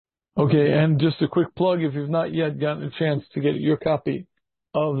Okay, and just a quick plug, if you've not yet gotten a chance to get your copy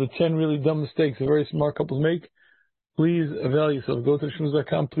of the 10 really dumb mistakes a very smart couples make, please avail yourself. Go to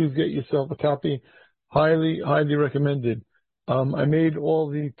shmooze.com. Please get yourself a copy. Highly, highly recommended. I made all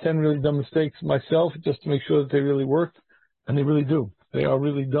the 10 really dumb mistakes myself just to make sure that they really worked, and they really do. They are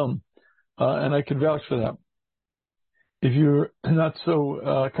really dumb, and I can vouch for that. If you're not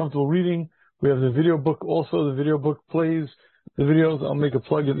so comfortable reading, we have the video book also. The video book plays the videos. I'll make a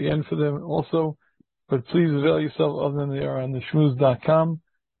plug at the end for them also. But please avail yourself of them. They are on the shmooze.com.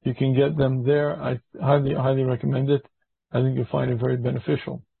 You can get them there. I highly, highly recommend it. I think you'll find it very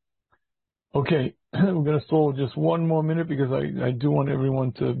beneficial. Okay, we're going to stall just one more minute because I do want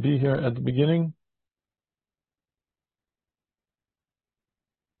everyone to be here at the beginning.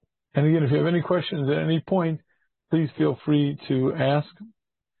 And again, if you have any questions at any point, please feel free to ask.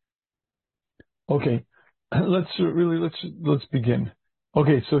 Okay, let's begin.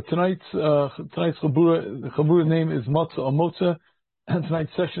 Okay, so tonight's Chabura's name is Matzah or Motza, and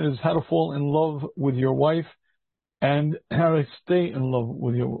tonight's session is how to fall in love with your wife and how to stay in love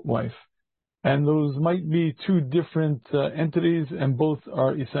with your wife. And those might be two different entities, and both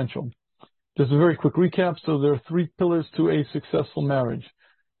are essential. Just a very quick recap. So there are 3 pillars to a successful marriage.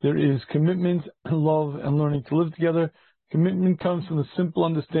 There is commitment, love, and learning to live together. Commitment comes from the simple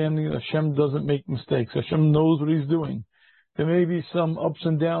understanding that Hashem doesn't make mistakes. Hashem knows what He's doing. There may be some ups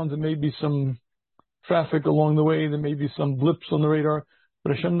and downs. There may be some traffic along the way. There may be some blips on the radar.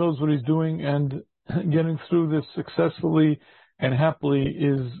 But Hashem knows what He's doing, and getting through this successfully and happily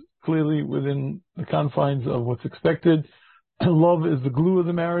is clearly within the confines of what's expected. Love is the glue of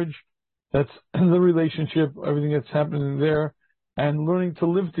the marriage. That's the relationship, everything that's happening there. And learning to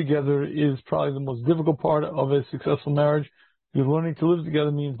live together is probably the most difficult part of a successful marriage. Because learning to live together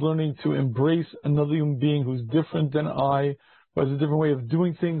means learning to embrace another human being who's different than I, who has a different way of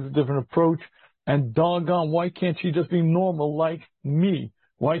doing things, a different approach. And doggone, why can't she just be normal like me?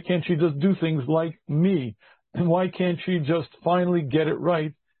 Why can't she just do things like me? And why can't she just finally get it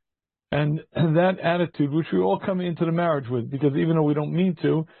right? And that attitude, which we all come into the marriage with, because even though we don't mean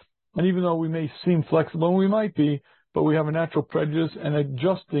to, and even though we may seem flexible, and we might be, but we have a natural prejudice, and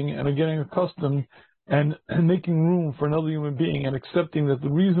adjusting and getting accustomed and making room for another human being and accepting that the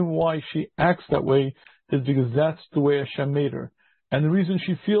reason why she acts that way is because that's the way Hashem made her. And the reason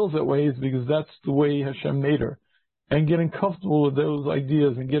she feels that way is because that's the way Hashem made her. And getting comfortable with those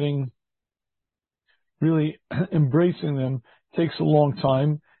ideas and getting really embracing them takes a long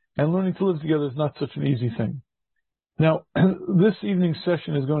time. And learning to live together is not such an easy thing. Now, this evening's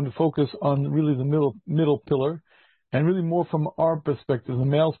session is going to focus on really the middle pillar, and really more from our perspective, the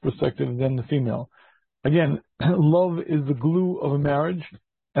male's perspective, than the female. Again, love is the glue of a marriage.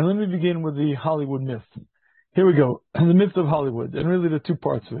 And let me begin with the Hollywood myth. Here we go. The myth of Hollywood, and really the 2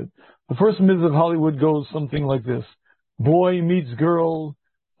 parts of it. The first myth of Hollywood goes something like this. Boy meets girl,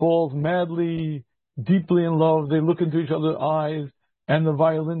 falls madly, deeply in love. They look into each other's eyes, and the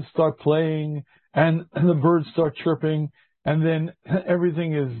violins start playing, and the birds start chirping, and then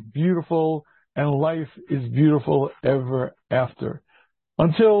everything is beautiful, and life is beautiful ever after.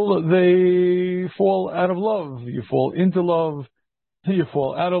 Until they fall out of love. You fall into love, you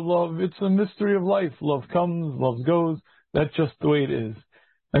fall out of love. It's a mystery of life. Love comes, love goes. That's just the way it is.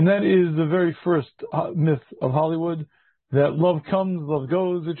 And that is the very first myth of Hollywood, that love comes, love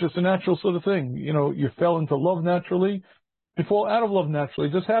goes. It's just a natural sort of thing. You know, you fell into love naturally. You fall out of love naturally.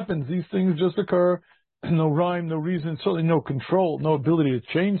 It just happens. These things just occur. No rhyme, no reason, certainly no control, no ability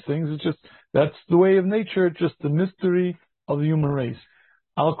to change things. It's just, that's the way of nature. It's just the mystery of the human race.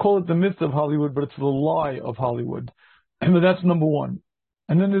 I'll call it the myth of Hollywood, but it's the lie of Hollywood. But that's number 1.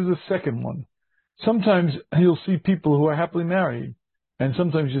 And then there's a second one. Sometimes you'll see people who are happily married, and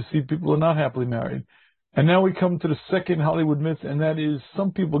sometimes you see people who are not happily married. And now we come to the second Hollywood myth, and that is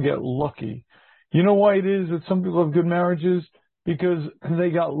some people get lucky. You know why it is that some people have good marriages? Because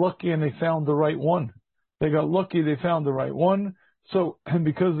they got lucky and they found the right one. They got lucky, they found the right one. So, and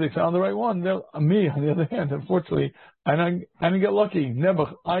because they found the right one, me, on the other hand, unfortunately, I didn't get lucky. Never.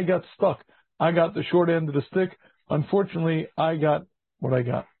 I got stuck. I got the short end of the stick. Unfortunately, I got what I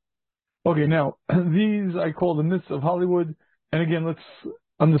got. Okay, now, these I call the myths of Hollywood. And again, let's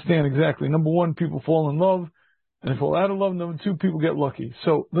understand exactly. Number 1, people fall in love. And they fall out of love. Number 2, people get lucky.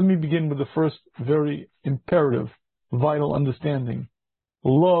 So let me begin with the first very imperative, vital understanding.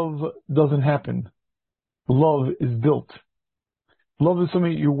 Love doesn't happen. Love is built. Love is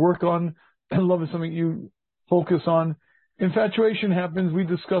something you work on, and love is something you focus on. Infatuation happens. We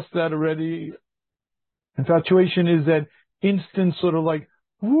discussed that already. Infatuation is that instant sort of like,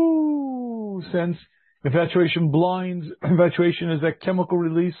 woo sense. Infatuation blinds. Infatuation is that chemical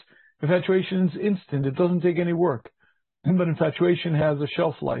release Infatuation is instant. It doesn't take any work. But infatuation has a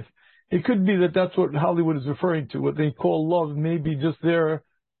shelf life. It could be that that's what Hollywood is referring to. What they call love may be just their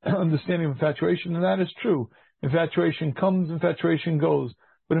understanding of infatuation, and that is true. Infatuation comes, infatuation goes.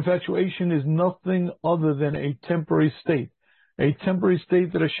 But infatuation is nothing other than a temporary state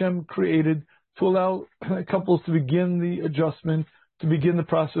that Hashem created to allow couples to begin the adjustment, to begin the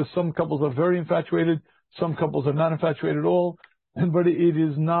process. Some couples are very infatuated, some couples are not infatuated at all, but it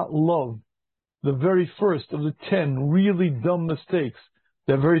is not love. The very first of the 10 really dumb mistakes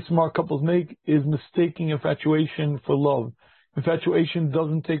that very smart couples make is mistaking infatuation for love. Infatuation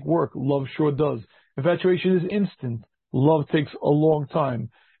doesn't take work. Love sure does. Infatuation is instant. Love takes a long time.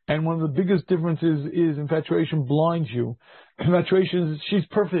 And one of the biggest differences is infatuation blinds you. Infatuation is, she's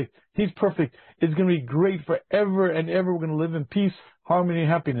perfect. He's perfect. It's going to be great forever and ever. We're going to live in peace, harmony, and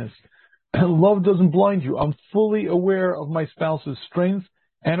happiness. Love doesn't blind you. I'm fully aware of my spouse's strengths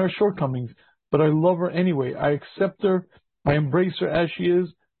and her shortcomings, but I love her anyway. I accept her. I embrace her as she is.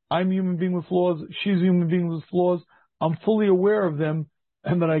 I'm a human being with flaws. She's a human being with flaws. I'm fully aware of them,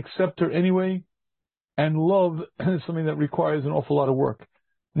 and that I accept her anyway. And love is something that requires an awful lot of work.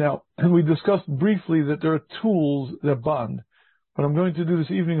 Now, we discussed briefly that there are tools that bond. What I'm going to do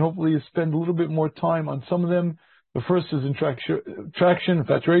this evening, hopefully, is spend a little bit more time on some of them. The first is attraction,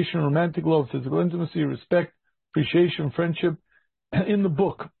 infatuation, romantic love, physical intimacy, respect, appreciation, friendship. In the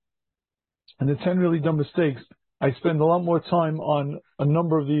book, and the 10 really dumb mistakes, I spend a lot more time on a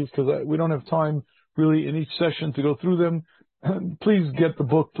number of these because we don't have time really in each session to go through them. Please get the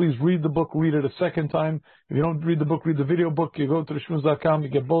book. Please read the book. Read it a second time. If you don't read the book, read the video book. You go to theshmooze.com, you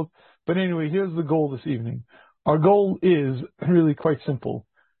get both. But anyway, here's the goal this evening. Our goal is really quite simple.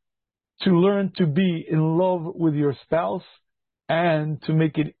 To learn to be in love with your spouse and to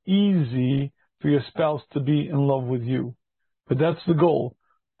make it easy for your spouse to be in love with you. But that's the goal.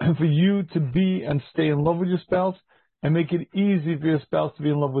 For you to be and stay in love with your spouse and make it easy for your spouse to be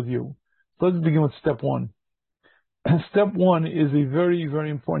in love with you. So let's begin with step one. Step one is a very,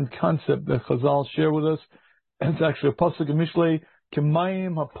 very important concept that Chazal share with us. It's actually a pasuk in Mishlei,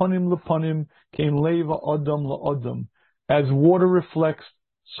 Kemayim hapanim lepanim, kein leva adam laadam. As water reflects,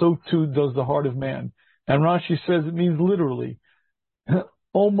 so too does the heart of man. And Rashi says it means literally,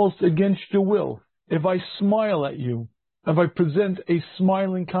 almost against your will. If I smile at you, if I present a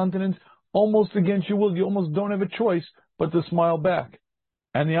smiling countenance, almost against your will, you almost don't have a choice but to smile back.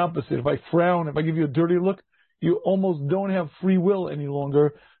 And the opposite, if I frown, if I give you a dirty look, you almost don't have free will any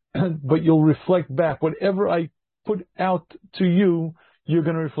longer, but you'll reflect back. Whatever I put out to you, you're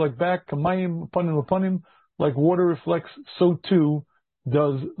going to reflect back. Kamayim upanim upanim, like water reflects, so too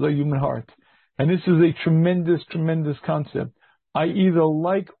does the human heart. And this is a tremendous, tremendous concept. I either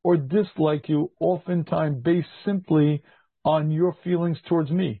like or dislike you, oftentimes based simply on your feelings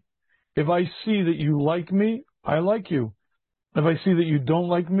towards me. If I see that you like me, I like you. If I see that you don't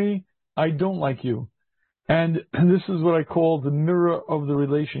like me, I don't like you. And this is what I call the mirror of the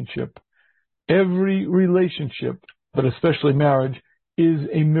relationship. Every relationship, but especially marriage, is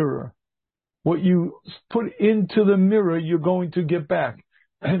a mirror. What you put into the mirror, you're going to get back.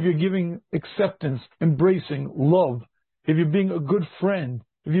 And if you're giving acceptance, embracing, love, if you're being a good friend,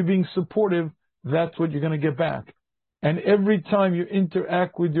 if you're being supportive, that's what you're going to get back. And every time you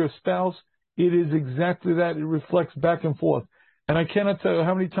interact with your spouse, it is exactly that. It reflects back and forth. And I cannot tell you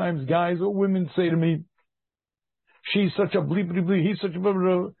how many times guys or women say to me, she's such a bleep, bleep, bleep, he's such a blah, blah,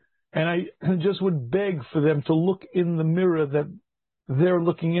 blah. And I just would beg for them to look in the mirror that they're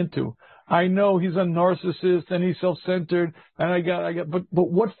looking into. I know he's a narcissist and he's self-centered, and but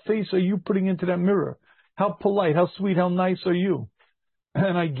what face are you putting into that mirror? How polite, how sweet, how nice are you?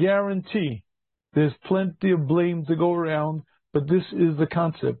 And I guarantee there's plenty of blame to go around, but this is the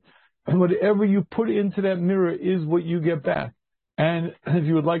concept. And whatever you put into that mirror is what you get back. And if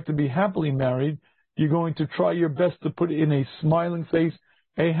you would like to be happily married, you're going to try your best to put in a smiling face,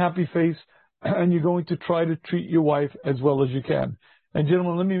 a happy face, and you're going to try to treat your wife as well as you can. And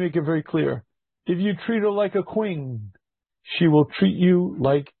gentlemen, let me make it very clear. If you treat her like a queen, she will treat you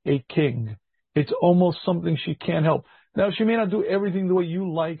like a king. It's almost something she can't help. Now, she may not do everything the way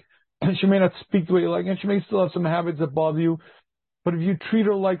you like, and she may not speak the way you like, and she may still have some habits that bother you. But if you treat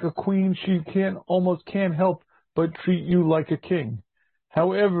her like a queen, she almost can't help but treat you like a king.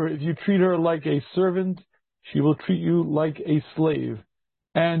 However, if you treat her like a servant, she will treat you like a slave.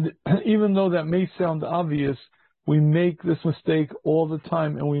 And even though that may sound obvious, we make this mistake all the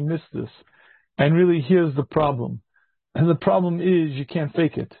time and we miss this. And really, here's the problem. And the problem is you can't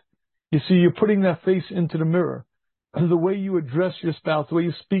fake it. You see, you're putting that face into the mirror. The way you address your spouse, the way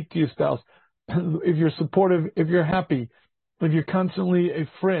you speak to your spouse, if you're supportive, if you're happy, If you're constantly a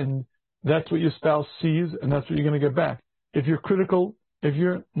friend, that's what your spouse sees, and that's what you're going to get back. If you're critical, if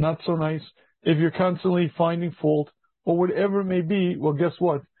you're not so nice, if you're constantly finding fault, or whatever it may be, well, guess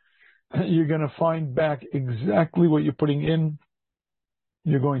what? You're going to find back exactly what you're putting in,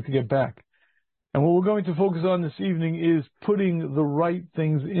 you're going to get back. And what we're going to focus on this evening is putting the right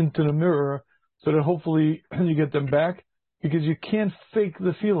things into the mirror so that hopefully you get them back, because you can't fake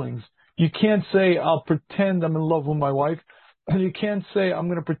the feelings. You can't say, I'll pretend I'm in love with my wife. And you can't say, I'm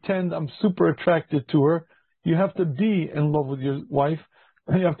going to pretend I'm super attracted to her. You have to be in love with your wife.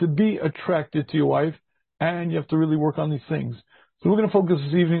 You have to be attracted to your wife. And you have to really work on these things. So we're going to focus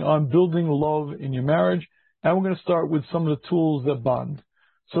this evening on building love in your marriage. And we're going to start with some of the tools that bond.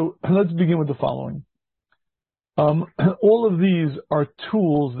 So let's begin with the following. All of these are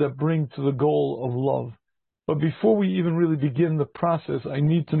tools that bring to the goal of love. But before we even really begin the process, I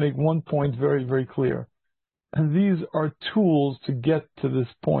need to make one point very, very clear. And these are tools to get to this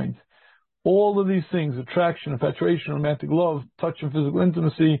point. All of these things, attraction, infatuation, romantic love, touch and physical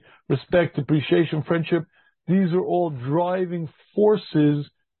intimacy, respect, appreciation, friendship, these are all driving forces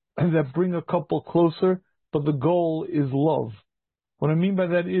that bring a couple closer, but the goal is love. What I mean by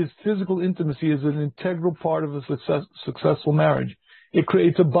that is physical intimacy is an integral part of a successful marriage. It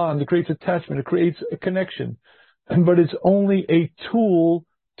creates a bond, it creates attachment, it creates a connection. But it's only a tool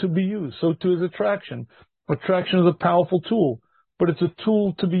to be used. So too is attraction. Attraction is a powerful tool, but it's a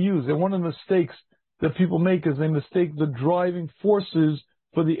tool to be used. And one of the mistakes that people make is they mistake the driving forces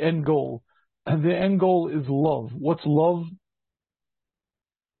for the end goal. And the end goal is love. What's love?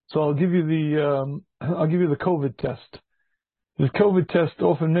 So I'll give you the COVID test. The COVID test,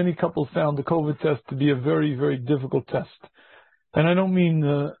 often many couples found the COVID test to be a very, very difficult test. And I don't mean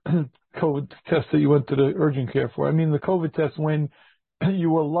the COVID test that you went to the urgent care for. I mean the COVID test when you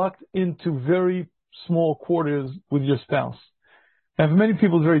were locked into very small quarters with your spouse. And for many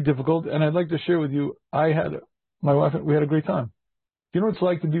people, it's very difficult. And I'd like to share with you, my wife, we had a great time. You know what it's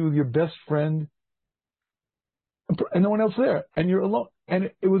like to be with your best friend and no one else there, and you're alone.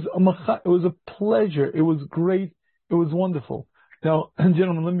 And it was a pleasure. It was great. It was wonderful. Now,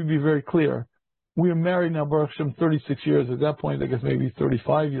 gentlemen, let me be very clear. We are married now, Baruch Hashem, 36 years. At that point, I guess maybe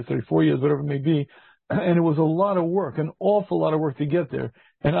 35 years, 34 years, whatever it may be. And it was a lot of work, an awful lot of work to get there.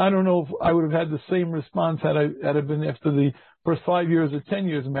 And I don't know if I would have had the same response had I been after the first 5 years or 10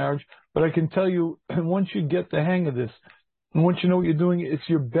 years of marriage. But I can tell you, once you get the hang of this, and once you know what you're doing, it's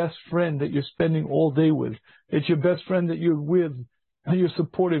your best friend that you're spending all day with. It's your best friend that you're with, and you're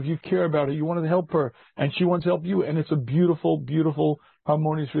supportive, you care about her, you want to help her, and she wants to help you. And it's a beautiful, beautiful,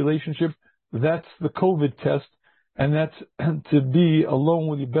 harmonious relationship. That's the COVID test, and that's to be alone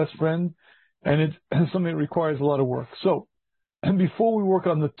with your best friend. And it's something that requires a lot of work. So, and before we work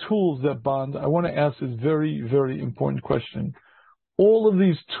on the tools that bond, I want to ask this very, very important question. All of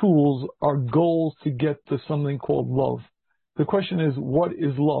these tools are goals to get to something called love. The question is, what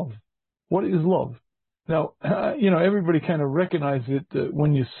is love? What is love? Now, everybody kind of recognizes it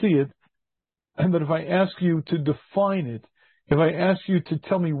when you see it. But if I ask you to define it, if I ask you to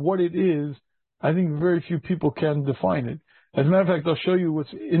tell me what it is, I think very few people can define it. As a matter of fact, I'll show you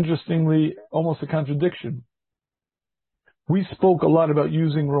what's interestingly almost a contradiction. We spoke a lot about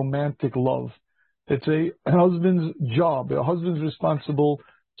using romantic love. It's a husband's job. A husband's responsible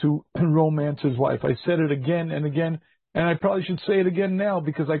to romance his wife. I said it again and again, and I probably should say it again now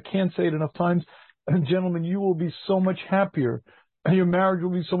because I can't say it enough times. And gentlemen, you will be so much happier. Your marriage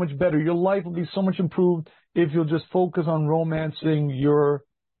will be so much better. Your life will be so much improved if you'll just focus on romancing your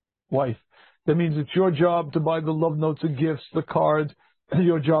wife. That means it's your job to buy the love notes and gifts, the cards,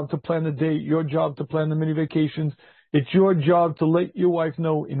 your job to plan the date, your job to plan the mini vacations. It's your job to let your wife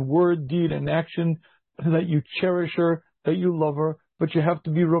know in word, deed, and action that you cherish her, that you love her, but you have to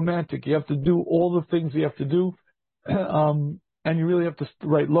be romantic. You have to do all the things you have to do, and you really have to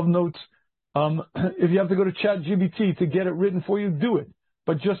write love notes. If you have to go to ChatGPT to get it written for you, do it.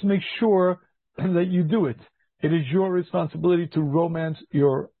 But just make sure that you do it. It is your responsibility to romance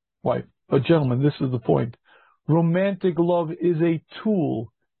your wife. But gentlemen, this is the point. Romantic love is a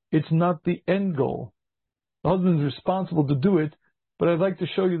tool. It's not the end goal. The husband's responsible to do it, but I'd like to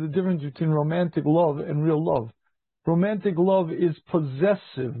show you the difference between romantic love and real love. Romantic love is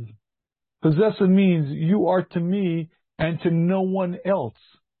possessive. Possessive means you are to me and to no one else.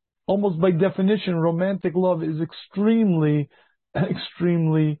 Almost by definition, romantic love is extremely,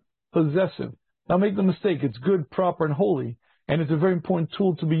 extremely possessive. Now make no mistake, it's good, proper, and holy, and it's a very important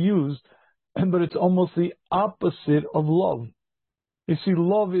tool to be used, but it's almost the opposite of love. You see,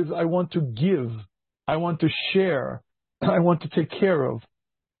 love is I want to give, I want to share, I want to take care of.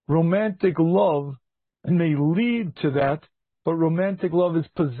 Romantic love may lead to that, But romantic love is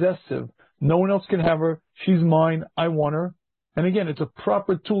possessive. No one else can have her. She's mine. I want her. And again, it's a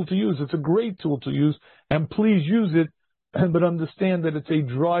proper tool to use. It's a great tool to use. And please use it, but understand that it's a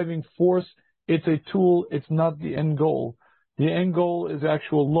driving force. It's a tool. It's not the end goal. The end goal is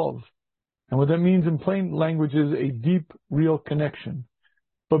actual love. And what that means in plain language is a deep, real connection.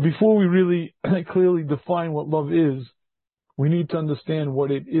 But before we really clearly define what love is, we need to understand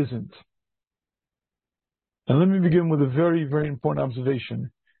what it isn't. And let me begin with a very, very important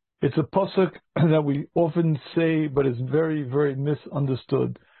observation. It's a pasuk that we often say, but is very, very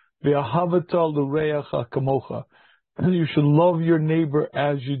misunderstood. Ve'ahavata l'reacha kamocha. You should love your neighbor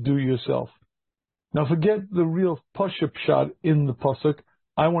as you do yourself. Now forget the real pashup shot in the pasuk.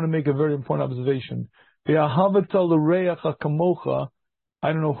 I want to make a very important observation. Ve'ahavata l'reacha kamocha.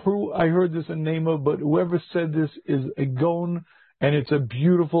 I don't know who I heard this in name of, but whoever said this is a gon, and it's a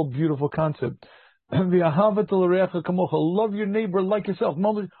beautiful, beautiful concept. Love your neighbor like yourself.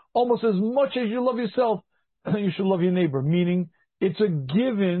 Almost as much as you love yourself, you should love your neighbor. Meaning, it's a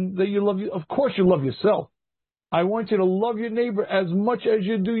given that you love you. Of course you love yourself. I want you to love your neighbor as much as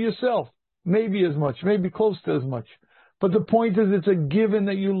you do yourself. Maybe as much, maybe close to as much. But the point is, it's a given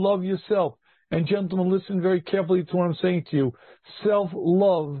that you love yourself. And gentlemen, listen very carefully to what I'm saying to you.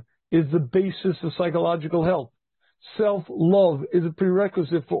 Self-love is the basis of psychological health. Self-love is a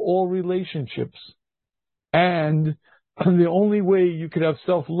prerequisite for all relationships. And the only way you could have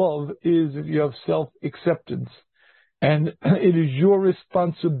self-love is if you have self-acceptance. And it is your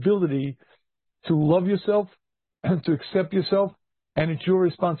responsibility to love yourself and to accept yourself, and it's your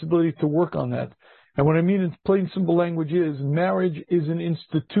responsibility to work on that. And what I mean in plain, simple language is marriage is an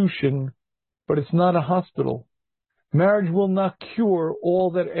institution, but it's not a hospital. Marriage will not cure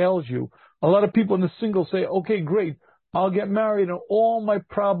all that ails you. A lot of people in the single say, okay, great, I'll get married and all my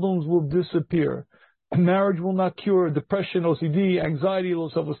problems will disappear. Marriage will not cure depression, OCD, anxiety, low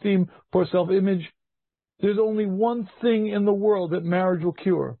self-esteem, poor self-image. There's only one thing in the world that marriage will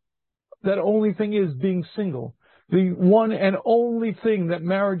cure. That only thing is being single. The one and only thing that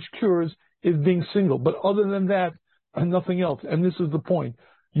marriage cures is being single. But other than that, nothing else. And this is the point.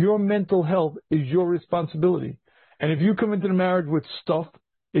 Your mental health is your responsibility. And if you come into the marriage with stuff,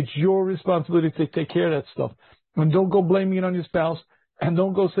 it's your responsibility to take care of that stuff. And don't go blaming it on your spouse. And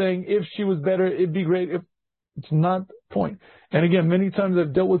don't go saying, if she was better, it'd be great. It's not the point. And again, many times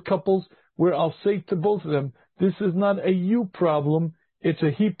I've dealt with couples where I'll say to both of them, this is not a you problem. It's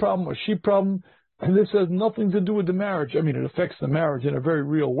a he problem or she problem. And this has nothing to do with the marriage. I mean, it affects the marriage in a very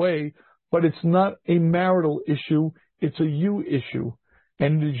real way, but it's not a marital issue. It's a you issue.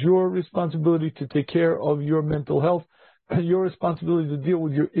 And it is your responsibility to take care of your mental health, your responsibility to deal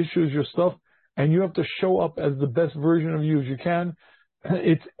with your issues, your stuff, and you have to show up as the best version of you as you can.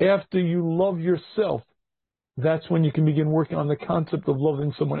 It's after you love yourself, that's when you can begin working on the concept of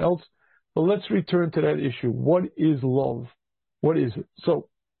loving someone else. But let's return to that issue. What is love? What is it? So,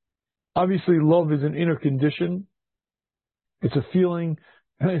 obviously, love is an inner condition. It's a feeling.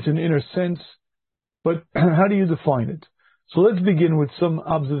 It's an inner sense. But how do you define it? So let's begin with some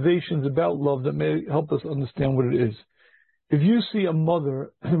observations about love that may help us understand what it is. If you see a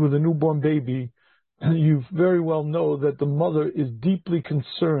mother with a newborn baby, you very well know that the mother is deeply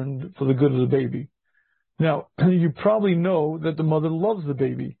concerned for the good of the baby. Now, you probably know that the mother loves the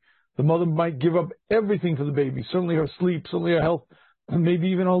baby. The mother might give up everything for the baby, certainly her sleep, certainly her health, and maybe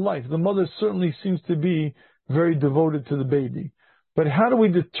even her life. The mother certainly seems to be very devoted to the baby. But how do we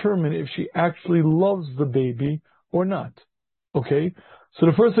determine if she actually loves the baby or not? Okay, so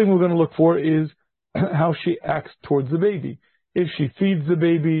the first thing we're going to look for is how she acts towards the baby. If she feeds the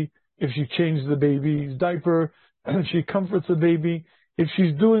baby, if she changes the baby's diaper, if she comforts the baby, if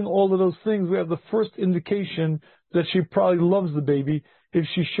she's doing all of those things, we have the first indication that she probably loves the baby. If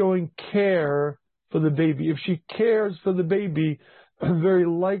she's showing care for the baby, if she cares for the baby, very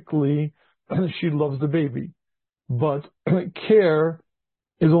likely she loves the baby. But care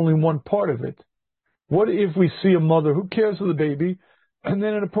is only one part of it. What if we see a mother who cares for the baby, and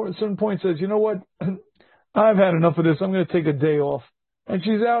then at a certain point says, you know what, I've had enough of this, I'm going to take a day off. And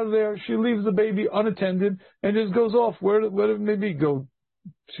she's out of there, she leaves the baby unattended, and just goes off, where it may be,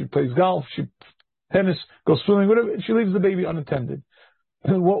 she plays golf, tennis, goes swimming, whatever, she leaves the baby unattended.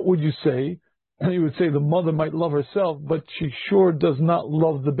 And what would you say? You would say the mother might love herself, but she sure does not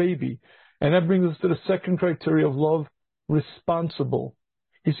love the baby. And that brings us to the second criteria of love, responsible.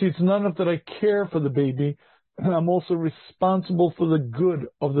 You see, it's not enough that I care for the baby, I'm also responsible for the good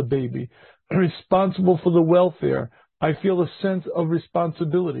of the baby, responsible for the welfare. I feel a sense of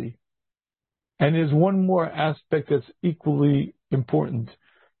responsibility. And there's one more aspect that's equally important.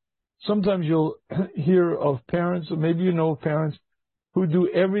 Sometimes you'll hear of parents, or maybe you know of parents, who do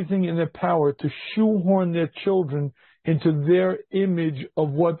everything in their power to shoehorn their children into their image of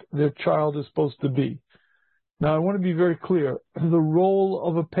what their child is supposed to be. Now, I want to be very clear. The role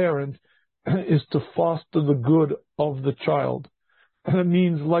of a parent is to foster the good of the child. That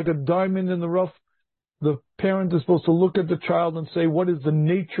means, like a diamond in the rough, the parent is supposed to look at the child and say, what is the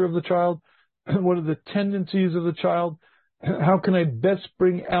nature of the child? What are the tendencies of the child? How can I best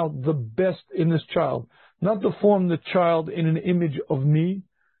bring out the best in this child? Not to form the child in an image of me,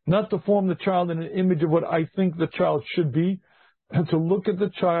 not to form the child in an image of what I think the child should be, and to look at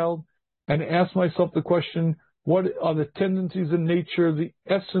the child and ask myself the question, what are the tendencies and nature, the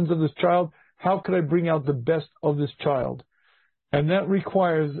essence of this child? How can I bring out the best of this child? And that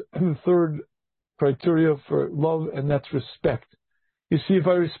requires the third criteria for love, and that's respect. You see, if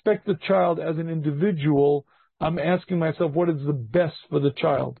I respect the child as an individual, I'm asking myself, what is the best for the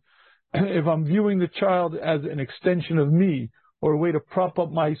child? If I'm viewing the child as an extension of me, or a way to prop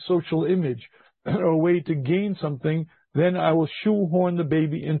up my social image, or a way to gain something, then I will shoehorn the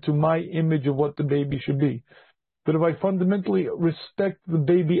baby into my image of what the baby should be. But if I fundamentally respect the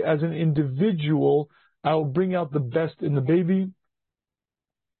baby as an individual, I will bring out the best in the baby.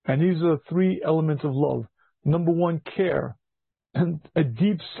 And these are the three elements of love. Number one, care, and a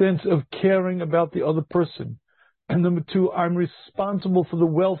deep sense of caring about the other person. And number two, I'm responsible for the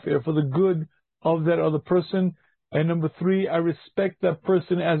welfare, for the good of that other person. And number three, I respect that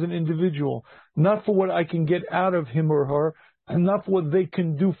person as an individual, not for what I can get out of him or her, and not for what they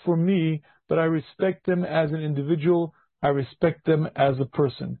can do for me, but I respect them as an individual. I respect them as a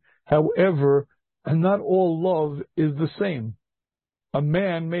person. However, not all love is the same. A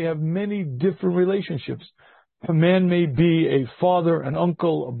man may have many different relationships. A man may be a father, an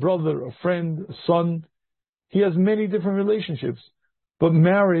uncle, a brother, a friend, a son. He has many different relationships. But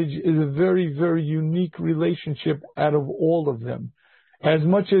marriage is a very, very unique relationship out of all of them. As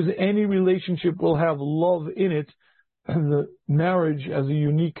much as any relationship will have love in it, the marriage has a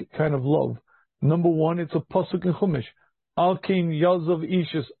unique kind of love. Number one, it's a pasuk in Chumash. Al kein yazov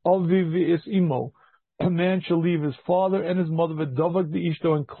ishis aviv v'is imo. A man shall leave his father and his mother, v'davak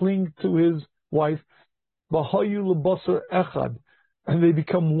v'ishto, and cling to his wife. V'hayu lebasar echad, and they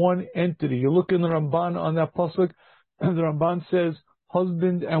become one entity. You look in the Ramban on that pasuk, and the Ramban says,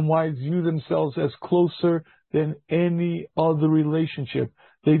 husband and wives view themselves as closer than any other relationship.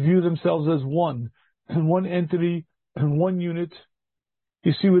 They view themselves as one, and one entity, and one unit.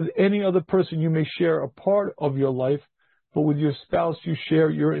 You see, with any other person, you may share a part of your life, but with your spouse, you share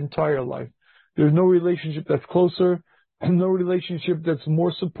your entire life. There's no relationship that's closer, and no relationship that's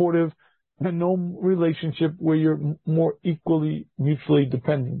more supportive, and no relationship where you're more equally mutually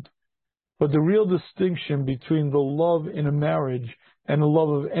dependent. But the real distinction between the love in a marriage and the love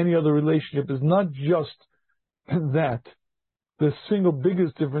of any other relationship is not just that. The single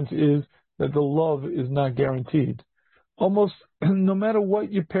biggest difference is that the love is not guaranteed. Almost no matter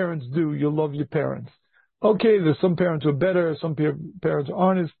what your parents do, you love your parents. Okay, there's some parents who are better, some parents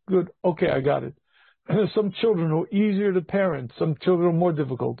aren't as good. Okay, I got it. Some children are easier to parent, some children are more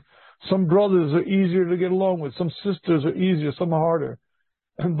difficult. Some brothers are easier to get along with, some sisters are easier, some are harder.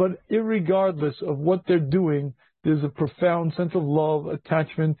 But irregardless of what they're doing, there's a profound sense of love,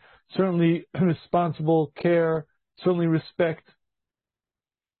 attachment, certainly responsible care, certainly respect.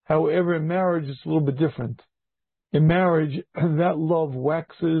 However, in marriage, it's a little bit different. In marriage, that love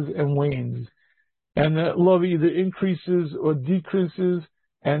waxes and wanes. And that love either increases or decreases.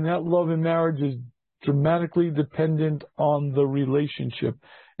 And that love in marriage is dramatically dependent on the relationship.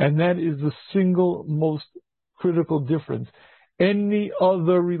 And that is the single most critical difference. Any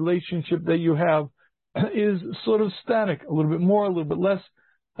other relationship that you have is sort of static, a little bit more, a little bit less.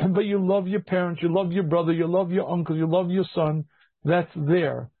 But you love your parents, you love your brother, you love your uncle, you love your son. That's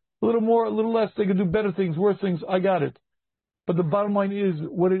there. A little more, a little less. They can do better things, worse things. I got it. But the bottom line is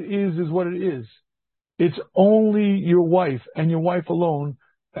what it is what it is. It's only your wife and your wife alone,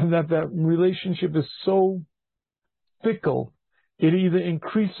 and that relationship is so fickle. It either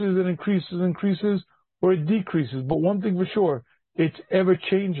increases and increases and increases, or it decreases. But one thing for sure, it's ever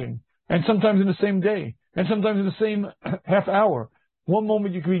changing. And sometimes in the same day, and sometimes in the same half hour. One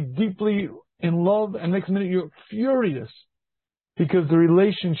moment you can be deeply in love, and next minute you're furious. Because the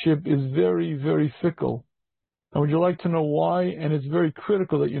relationship is very, very fickle. And would you like to know why? And it's very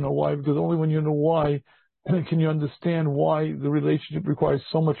critical that you know why, because only when you know why can you understand why the relationship requires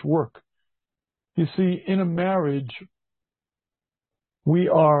so much work. You see, in a marriage, we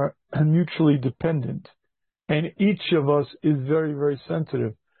are mutually dependent. And each of us is very, very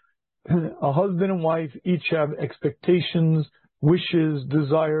sensitive. A husband and wife each have expectations, wishes,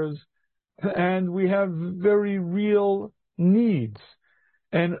 desires. and we have very real needs.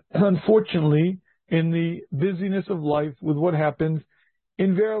 And unfortunately, in the busyness of life, with what happens,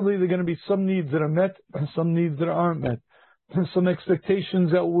 invariably there are going to be some needs that are met and some needs that aren't met. Some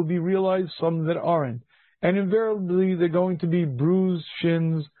expectations that will be realized, some that aren't. And invariably there are going to be bruised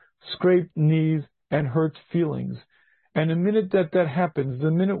shins, scraped knees, and hurt feelings. And the minute that happens,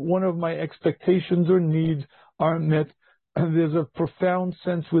 the minute one of my expectations or needs aren't met, there's a profound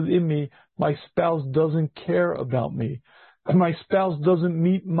sense within me, my spouse doesn't care about me. My spouse doesn't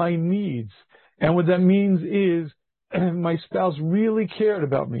meet my needs. And what that means is my spouse really cared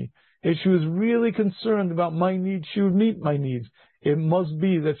about me. If she was really concerned about my needs, she would meet my needs. It must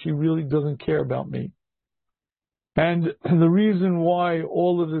be that she really doesn't care about me. And the reason why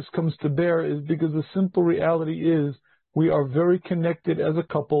all of this comes to bear is because the simple reality is we are very connected as a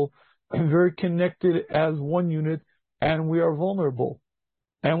couple, and very connected as one unit, and we are vulnerable.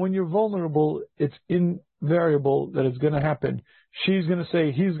 And when you're vulnerable, it's invariable that it's going to happen. She's going to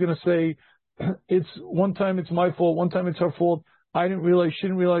say, he's going to say, one time it's my fault, one time it's her fault. I didn't realize, she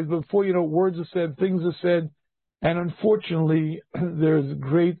didn't realize, but before you know, words are said, things are said, and unfortunately, there's a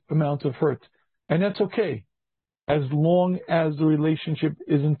great amount of hurt. And that's okay, as long as the relationship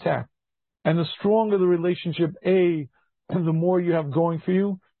is intact. And the stronger the relationship, A, the more you have going for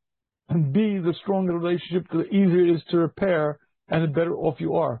you, and B, the stronger the relationship, the easier it is to repair, and the better off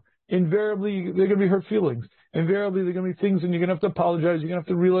you are. Invariably, there are going to be hurt feelings. Invariably, there are going to be things, and you're going to have to apologize. You're going to have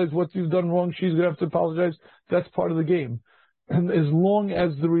to realize what you've done wrong. She's going to have to apologize. That's part of the game. And as long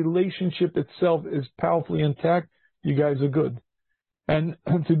as the relationship itself is powerfully intact, you guys are good. And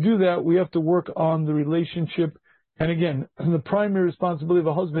to do that, we have to work on the relationship. And again, the primary responsibility of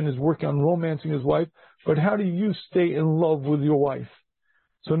a husband is working on romancing his wife. But how do you stay in love with your wife?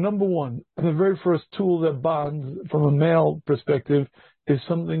 So number one, the very first tool that bonds from a male perspective is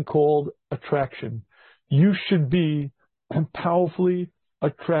something called attraction. You should be powerfully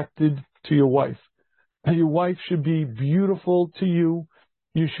attracted to your wife. And your wife should be beautiful to you.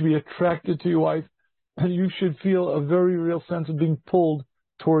 You should be attracted to your wife. And you should feel a very real sense of being pulled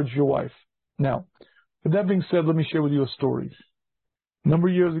towards your wife. Now, with that being said, let me share with you a story. A number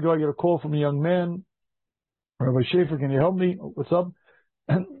of years ago, I got a call from a young man. Rabbi Shafier, can you help me? What's up?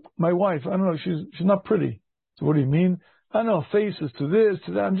 And my wife, I don't know, she's not pretty. So what do you mean? I don't know, faces to this,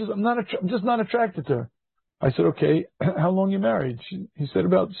 to that. I'm just not attracted to her. I said, okay, how long you married? He said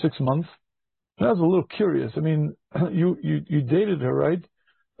about 6 months. And I was a little curious. I mean, you dated her, right?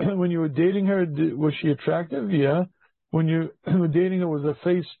 When you were dating her, was she attractive? Yeah. When you were dating her, was her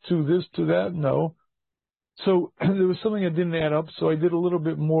face to this, to that? No. So there was something that didn't add up, so I did a little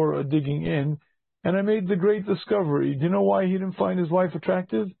bit more digging in, and I made the great discovery. Do you know why he didn't find his wife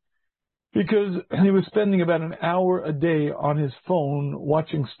attractive? Because he was spending about an hour a day on his phone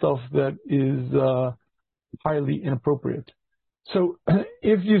watching stuff that is highly inappropriate. So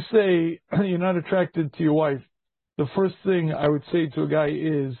if you say you're not attracted to your wife, the first thing I would say to a guy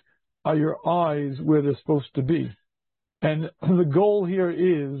is, are your eyes where they're supposed to be? And the goal here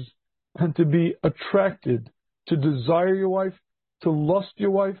is to be attracted, to desire your wife, to lust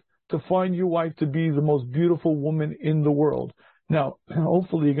your wife, to find your wife to be the most beautiful woman in the world. Now,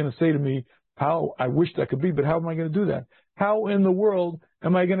 hopefully you're going to say to me, how I wish that could be, but how am I going to do that? How in the world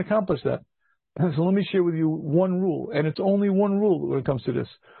am I going to accomplish that? So let me share with you one rule, and it's only one rule when it comes to this.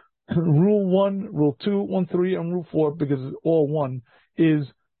 Rule 1, Rule 2, 1, 3, and Rule 4, because it's all one, is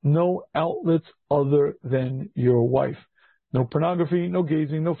no outlets other than your wife. No pornography, no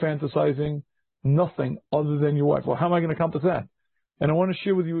gazing, no fantasizing, nothing other than your wife. Well, how am I going to accomplish that? And I want to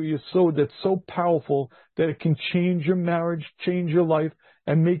share with you a yesod that's so powerful that it can change your marriage, change your life,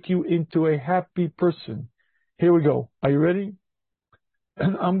 and make you into a happy person. Here we go. Are you ready?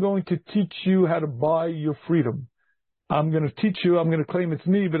 And I'm going to teach you how to buy your freedom. I'm going to teach you, I'm going to claim it's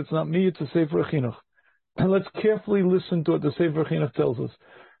me, but it's not me, it's a Sefer Chinuch. And let's carefully listen to what the Sefer Chinuch tells us.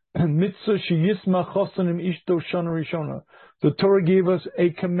 The Torah gave us a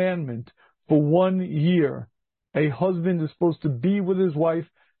commandment for 1 year. A husband is supposed to be with his wife,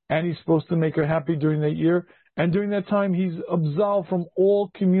 and he's supposed to make her happy during that year. And during that time, he's absolved from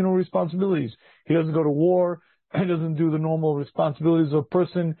all communal responsibilities. He doesn't go to war. He doesn't do the normal responsibilities of a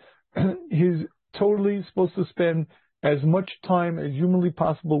person. He's totally supposed to spend as much time as humanly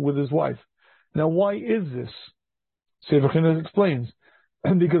possible with his wife. Now, why is this? Sefer Chinuch explains.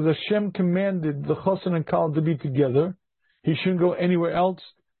 Because Hashem commanded the chassan and kal to be together. He shouldn't go anywhere else.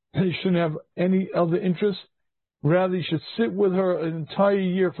 He shouldn't have any other interests. Rather, he should sit with her an entire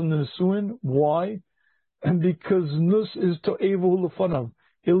year from the Nisuin. Why? And because nus is to'evu lefanav.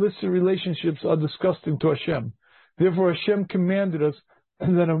 Illicit relationships are disgusting to Hashem. Therefore, Hashem commanded us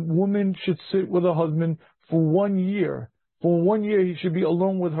and that a woman should sit with her husband for 1 year. For 1 year, he should be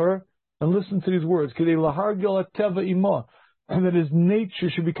alone with her and listen to these words. And that his nature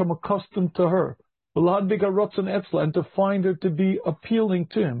should become accustomed to her. And to find her to be appealing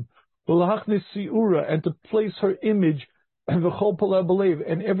to him. And to place her image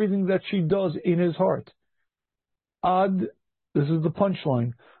and everything that she does in his heart. This is the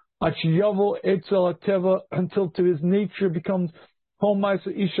punchline. Until to his nature becomes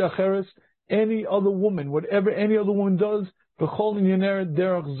any other woman, whatever any other woman does,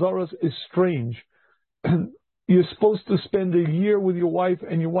 is strange. You're supposed to spend a year with your wife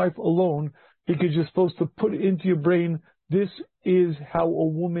and your wife alone, because you're supposed to put it into your brain, this is how a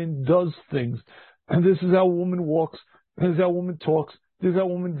woman does things. And this is how a woman walks, this is how a woman talks, this is how a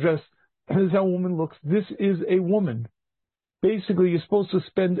woman dresses, this is how a woman looks. This is a woman. Basically, you're supposed to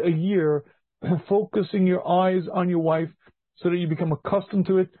spend a year focusing your eyes on your wife so that you become accustomed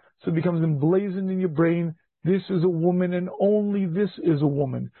to it, so it becomes emblazoned in your brain. This is a woman, and only this is a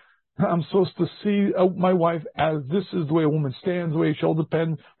woman. I'm supposed to see my wife as this is the way a woman stands, the way she holds a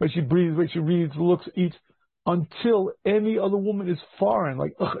pen, the way she breathes, the way she reads, looks, eats, until any other woman is foreign,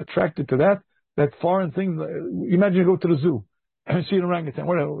 like attracted to that foreign thing. Imagine you go to the zoo and see an orangutan.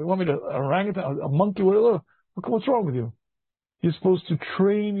 Whatever, you want me to orangutan, a monkey? Whatever. What's wrong with you? You're supposed to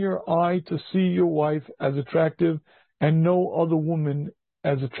train your eye to see your wife as attractive and no other woman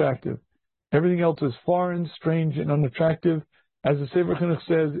as attractive. Everything else is foreign, strange, and unattractive. As the Sefer Chinuch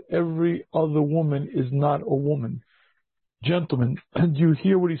says, every other woman is not a woman. Gentlemen, do you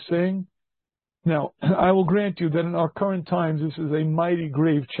hear what he's saying? Now, I will grant you that in our current times, this is a mighty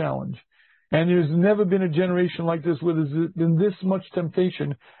grave challenge. And there's never been a generation like this where there's been this much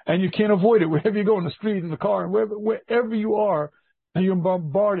temptation, and you can't avoid it. Wherever you go, in the street, in the car, wherever you are, and you're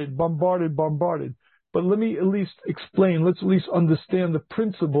bombarded. But let me at least explain, let's at least understand the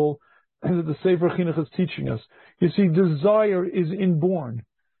principle that the Sefer Chinuch is teaching us. You see, desire is inborn.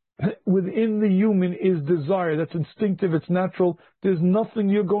 Within the human is desire. That's instinctive, it's natural. There's nothing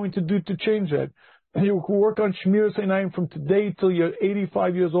you're going to do to change that. And you work on Shmiras Einayim from today till you're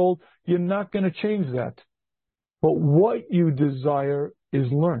 85 years old, you're not going to change that. But what you desire is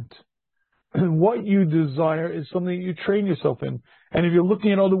learnt. And what you desire is something you train yourself in. And if you're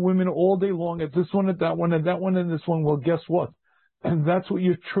looking at other women all day long, at this one, at that one, at that one, and this one, well, guess what? And that's what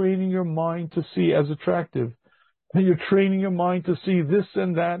you're training your mind to see as attractive. And you're training your mind to see this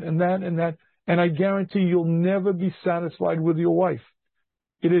and that and that and that. And I guarantee you'll never be satisfied with your wife.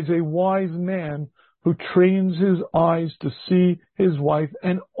 It is a wise man who trains his eyes to see his wife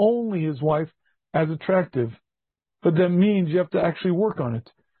and only his wife as attractive. But that means you have to actually work on it.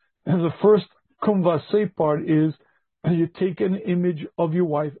 And the first kumvaseh part is you take an image of your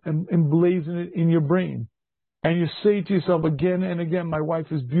wife and emblazon it in your brain. And you say to yourself again and again, my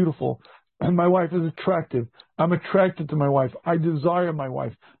wife is beautiful, and my wife is attractive. I'm attracted to my wife. I desire my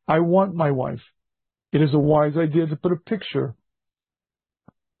wife. I want my wife. It is a wise idea to put a picture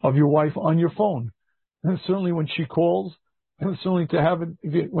of your wife on your phone. And certainly when she calls, and certainly to have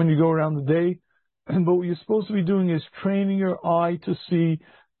it when you go around the day. But what you're supposed to be doing is training your eye to see,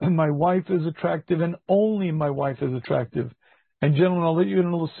 and my wife is attractive, and only my wife is attractive. And gentlemen, I'll let you in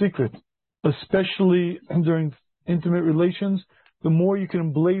a little secret. Especially during intimate relations, the more you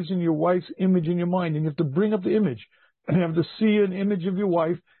can emblazon your wife's image in your mind, and you have to bring up the image, and you have to see an image of your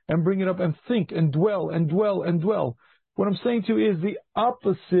wife, and bring it up and think, and dwell, and dwell, and dwell. What I'm saying to you is the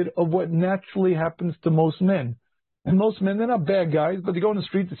opposite of what naturally happens to most men. And most men, they're not bad guys, but they go on the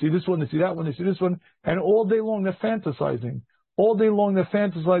street to see this one, they see that one, they see this one, and all day long they're fantasizing. All day long they're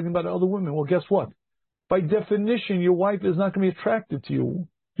fantasizing about other women. Well, guess what? By definition, your wife is not going to be attracted to you.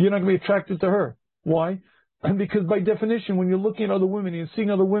 You're not going to be attracted to her. Why? Because by definition, when you're looking at other women, you're seeing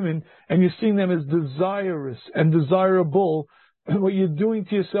other women, and you're seeing them as desirous and desirable, what you're doing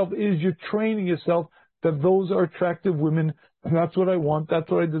to yourself is you're training yourself that those are attractive women, and that's what I want, that's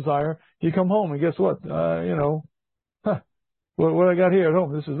what I desire. You come home, and guess what? What I got here at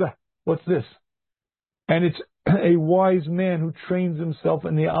home, this is that. What's this? And it's a wise man who trains himself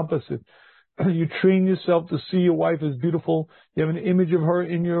in the opposite. You train yourself to see your wife as beautiful. You have an image of her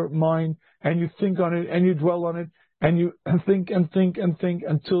in your mind, and you think on it, and you dwell on it, and you think and think and think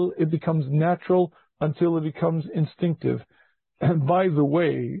until it becomes natural, until it becomes instinctive. And by the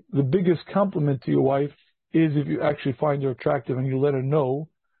way, the biggest compliment to your wife is if you actually find her attractive and you let her know.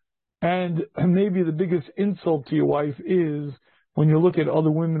 And maybe the biggest insult to your wife is when you look at other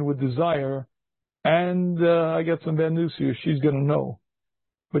women with desire, and I got some bad news for you, she's going to know.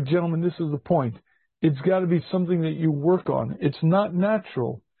 But gentlemen, this is the point. It's got to be something that you work on. It's not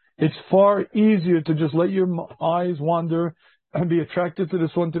natural. It's far easier to just let your eyes wander, and you think on it, and you dwell on it, and you think and think until it becomes natural, until it becomes instinctive. And by the way, the biggest compliment to your wife is when you look at other women with desire, and maybe the biggest insult to your wife is when you look at other women with desire, and you look at other women with desire, and you let her know. But gentlemen, this is the point. It's got to be something that you work on. It's not natural. It's far easier to just let your eyes wander and be attracted to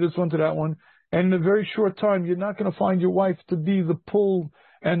this one, to this one, to that one. And in a very short time, you're not going to find your wife to be the pull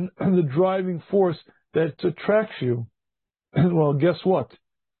and the driving force that attracts you. Well, guess what?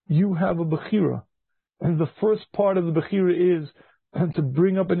 You have a bechira. And the first part of the bechira is to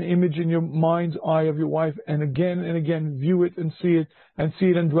bring up an image in your mind's eye of your wife and again view it and see it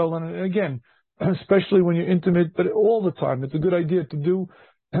and dwell on it. And again, especially when you're intimate, but all the time, it's a good idea to do.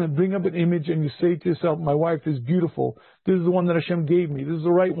 Bring up an image and you say to yourself, my wife is beautiful. This is the one that Hashem gave me. This is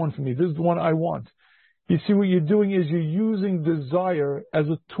the right one for me. This is the one I want. You see, what you're doing is you're using desire as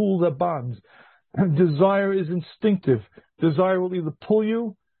a tool that bonds. Desire is instinctive. Desire will either pull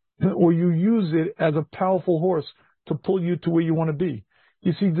you or you use it as a powerful horse to pull you to where you want to be.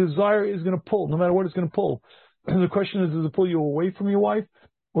 You see, desire is going to pull, no matter what it's going to pull. And the question is, does it pull you away from your wife,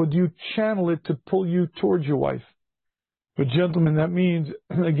 or do you channel it to pull you towards your wife? But gentlemen, that means,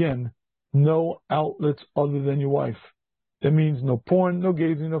 again, no outlets other than your wife. That means no porn, no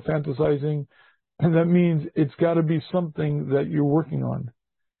gazing, no fantasizing. And that means it's got to be something that you're working on.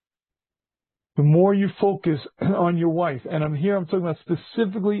 The more you focus on your wife, and I'm talking about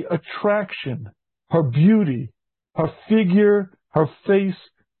specifically attraction, her beauty, her figure, her face,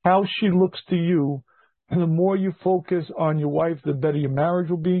 how she looks to you, and the more you focus on your wife, the better your marriage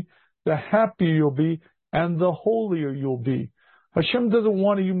will be, the happier you'll be, and the holier you'll be. Hashem doesn't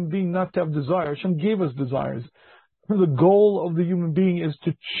want a human being not to have desire. Hashem gave us desires. The goal of the human being is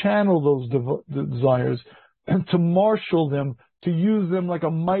to channel those desires and to marshal them, to use them like a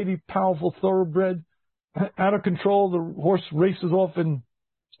mighty, powerful thoroughbred. Out of control, the horse races off and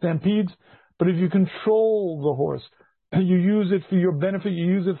stampedes. But if you control the horse and you use it for your benefit, you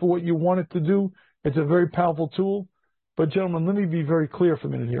use it for what you want it to do, it's a very powerful tool. But gentlemen, let me be very clear for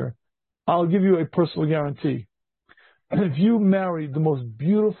a minute here. I'll give you a personal guarantee. If you married the most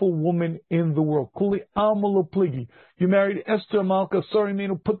beautiful woman in the world, Kuli Amalo Pligi, you married Esther Malka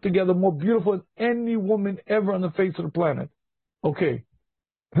Sarimino, put together more beautiful than any woman ever on the face of the planet. Okay,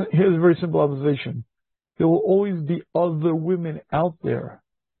 here's a very simple observation. There will always be other women out there.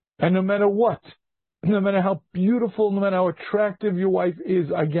 And no matter what, no matter how beautiful, no matter how attractive your wife is,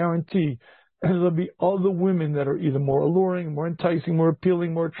 I guarantee there'll be other women that are either more alluring, more enticing, more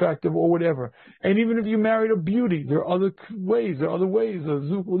appealing, more attractive, or whatever. And even if you married a beauty, there are other ways. There are other ways.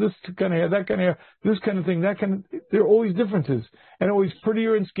 This kind of hair, that kind of hair, this kind of thing, that kind of. There are always differences, and always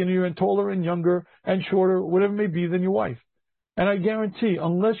prettier and skinnier and taller and younger and shorter, whatever it may be, than your wife. And I guarantee,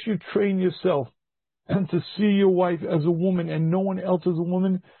 unless you train yourself and to see your wife as a woman and no one else as a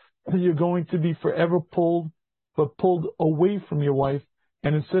woman, you're going to be forever pulled away from your wife.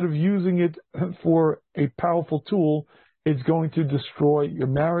 And instead of using it for a powerful tool, it's going to destroy your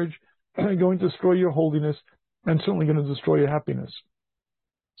marriage, going to destroy your holiness, and certainly going to destroy your happiness.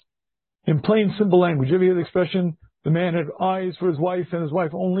 In plain, simple language, you ever hear the expression, the man had eyes for his wife and his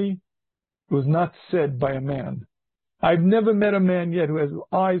wife only? It was not said by a man. I've never met a man yet who has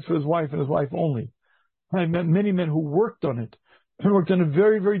eyes for his wife and his wife only. I've met many men who worked on it, and worked on it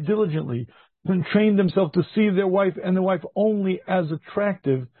very, very diligently, and trained themselves to see their wife and their wife only as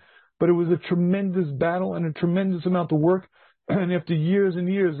attractive, but it was a tremendous battle and a tremendous amount of work, and after years and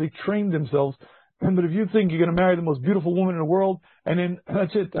years, they trained themselves. But if you think you're going to marry the most beautiful woman in the world, and then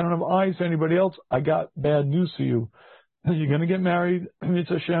that's it, I don't have eyes for anybody else, I got bad news for you. You're going to get married, it's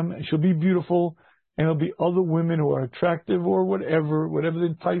Hashem, and she'll be beautiful, and there'll be other women who are attractive or whatever the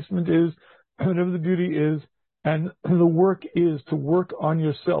enticement is, whatever the beauty is, and the work is to work on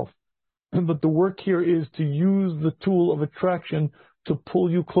yourself. But the work here is to use the tool of attraction to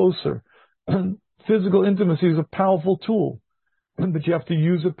pull you closer. Physical intimacy is a powerful tool, but you have to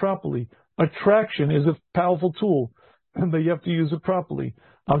use it properly. Attraction is a powerful tool, but you have to use it properly.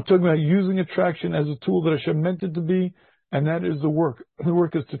 I'm talking about using attraction as a tool that Hashem meant it to be, and that is the work. The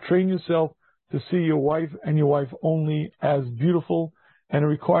work is to train yourself to see your wife and your wife only as beautiful, and it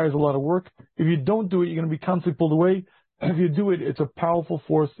requires a lot of work. If you don't do it, you're going to be constantly pulled away. If you do it, it's a powerful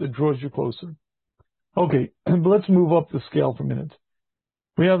force that draws you closer. Okay, but let's move up the scale for a minute.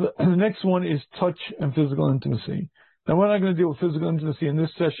 We have the next one is touch and physical intimacy. Now, we're not going to deal with physical intimacy in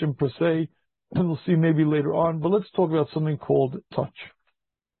this session per se, and we'll see maybe later on, but let's talk about something called touch.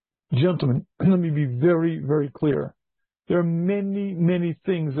 Gentlemen, let me be very, very clear. There are many, many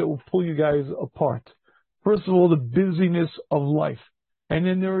things that will pull you guys apart. First of all, the busyness of life, and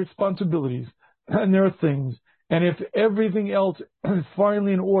then there are responsibilities, and there are things. And if everything else is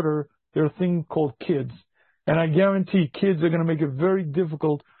finally in order, there are things called kids. And I guarantee kids are going to make it very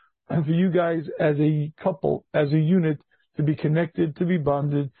difficult for you guys as a couple, as a unit, to be connected, to be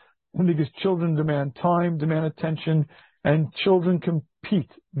bonded, because children demand time, demand attention, and children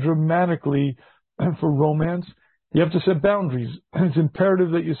compete dramatically for romance. You have to set boundaries. It's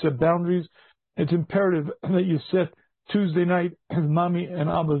imperative that you set boundaries. It's imperative that you set Tuesday night as mommy and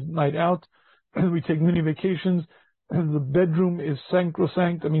Abba's night out. We take mini vacations. The bedroom is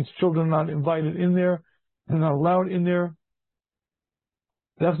sacrosanct. That means children are not invited in there. They're not allowed in there.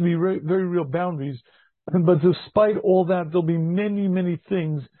 There has to be very, very real boundaries. But despite all that, there'll be many, many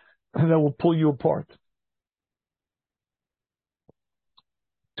things that will pull you apart.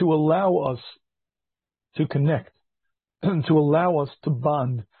 To allow us to connect, and to allow us to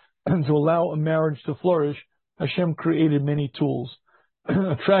bond, and to allow a marriage to flourish, Hashem created many tools.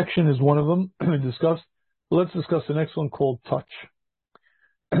 Attraction is one of them, we discussed. Let's discuss the next one called touch.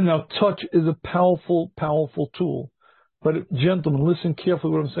 Now, touch is a powerful, powerful tool. But gentlemen, listen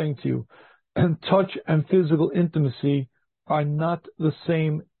carefully what I'm saying to you. And touch and physical intimacy are not the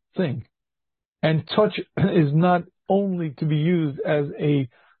same thing. And touch is not only to be used as a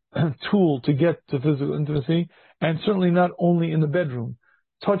tool to get to physical intimacy, and certainly not only in the bedroom.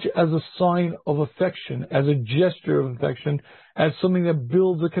 Touch as a sign of affection, as a gesture of affection, as something that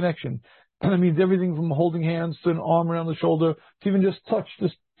builds a connection. And it means everything from holding hands to an arm around the shoulder to even just touch,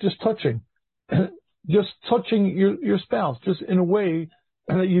 just touching. Just touching your spouse, just in a way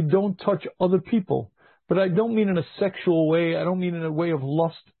that you don't touch other people. But I don't mean in a sexual way. I don't mean in a way of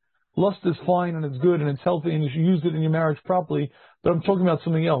lust. Lust is fine and it's good and it's healthy and you should use it in your marriage properly. But I'm talking about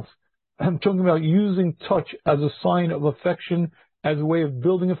something else. I'm talking about using touch as a sign of affection, as a way of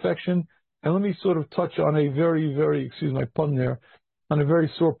building affection. And let me sort of touch on a very, very, excuse my pun there, on a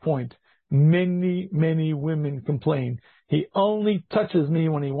very sore point. Many, many women complain. He only touches me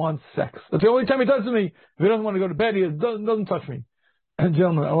when he wants sex. That's the only time he touches me. If he doesn't want to go to bed, he doesn't touch me. And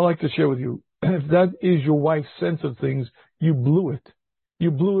gentlemen, I would like to share with you, if that is your wife's sense of things, you blew it. You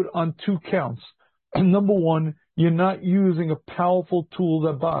blew it on two counts. Number one, you're not using a powerful tool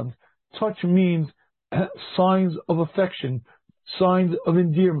that bonds. Touch means signs of affection, signs of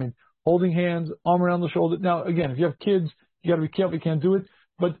endearment, holding hands, arm around the shoulder. Now, again, if you have kids, you got to be careful. You can't do it.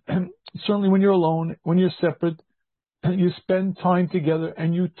 But certainly when you're alone, when you're separate, you spend time together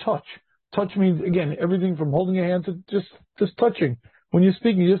and you touch. Touch means, again, everything from holding your hand to just touching. When you're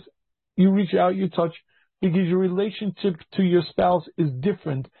speaking, you reach out, you touch, because your relationship to your spouse is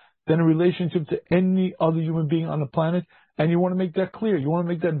different than a relationship to any other human being on the planet. And you want to make that clear. You want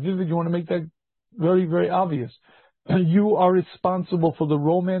to make that vivid. You want to make that very, very obvious. You are responsible for the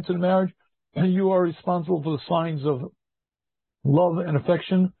romance in marriage, and you are responsible for the signs of love and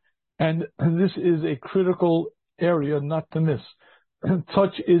affection. And this is a critical area not to miss.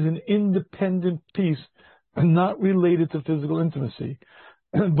 Touch is an independent piece, not related to physical intimacy.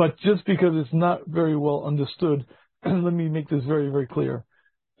 But just because it's not very well understood, let me make this very, very clear.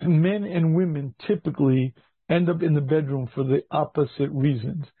 Men and women typically end up in the bedroom for the opposite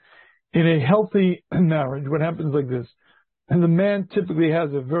reasons. In a healthy marriage, what happens like this, and the man typically has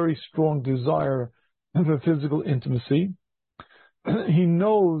a very strong desire for physical intimacy. He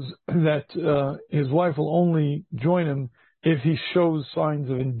knows that his wife will only join him if he shows signs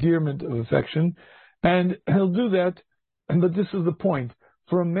of endearment, of affection, and he'll do that. But this is the point.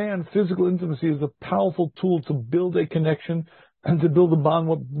 For a man, physical intimacy is a powerful tool to build a connection and to build a bond.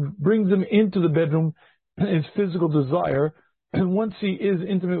 What brings him into the bedroom is physical desire. And once he is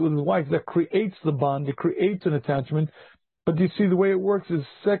intimate with his wife, that creates the bond, it creates an attachment. But you see, the way it works is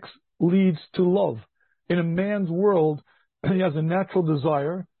sex leads to love. In a man's world, he has a natural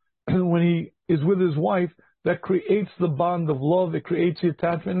desire. And when he is with his wife, that creates the bond of love. It creates the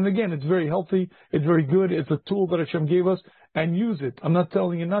attachment. And again, it's very healthy. It's very good. It's a tool that Hashem gave us, and use it. I'm not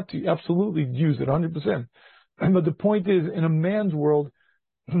telling you not to. Absolutely use it, 100%. But the point is, in a man's world,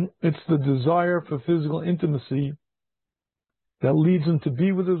 it's the desire for physical intimacy that leads him to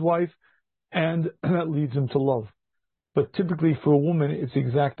be with his wife, and that leads him to love. But typically for a woman, it's the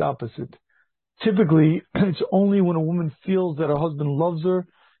exact opposite. Typically, it's only when a woman feels that her husband loves her,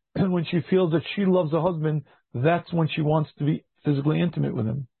 and when she feels that she loves her husband, that's when she wants to be physically intimate with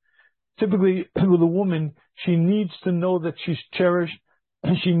him. Typically, with a woman, she needs to know that she's cherished,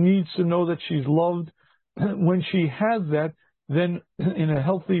 and she needs to know that she's loved. When she has that, then in a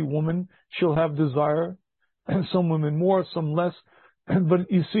healthy woman, she'll have desire. Some women more, some less.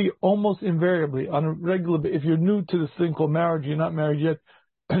 But you see, almost invariably, on a regular basis, if you're new to this thing called marriage, you're not married yet,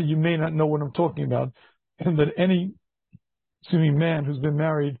 you may not know what I'm talking about. But any man who's been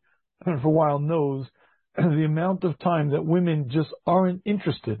married for a while knows the amount of time that women just aren't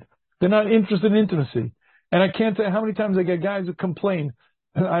interested. They're not interested in intimacy. And I can't tell you how many times I get guys who complain.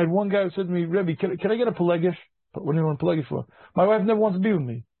 I had one guy who said to me, Rabbi, can I get a pelegish? What do you want a pelegish for? My wife never wants to be with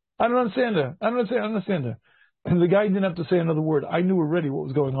me. I don't understand her. I don't understand her. And the guy didn't have to say another word. I knew already what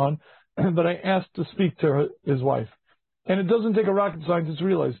was going on. but I asked to speak to his wife. And it doesn't take a rocket scientist to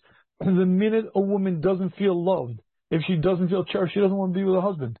realize the minute a woman doesn't feel loved, if she doesn't feel cherished, she doesn't want to be with her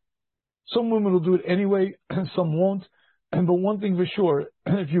husband. Some women will do it anyway, some won't. But one thing for sure,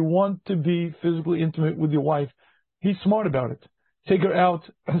 if you want to be physically intimate with your wife, be smart about it. Take her out,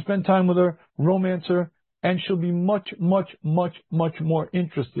 spend time with her, romance her, and she'll be much, much, much, much more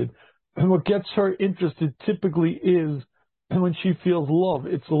interested. And what gets her interested typically is when she feels love.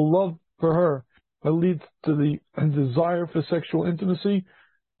 It's the love for her that leads to the desire for sexual intimacy.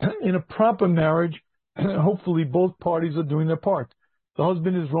 In a proper marriage, hopefully both parties are doing their part. The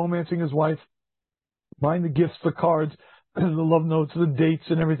husband is romancing his wife, buying the gifts, the cards, the love notes, the dates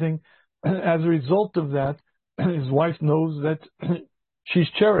and everything. As a result of that, his wife knows that she's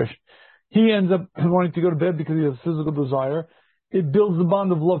cherished. He ends up wanting to go to bed because he has physical desire. It builds the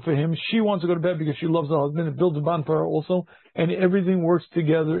bond of love for him. She wants to go to bed because she loves her husband. It builds a bond for her also. And everything works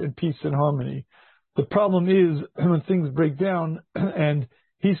together in peace and harmony. The problem is when things break down and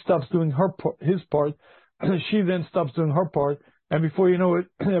he stops doing his part, she then stops doing her part. And before you know it,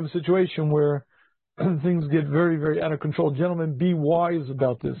 you have a situation where things get very, very out of control. Gentlemen, be wise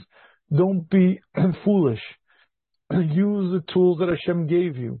about this. Don't be foolish. Use the tools that Hashem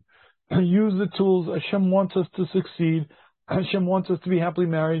gave you. Use the tools. Hashem wants us to succeed. Hashem wants us to be happily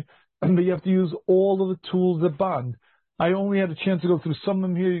married. But you have to use all of the tools that bond. I only had a chance to go through some of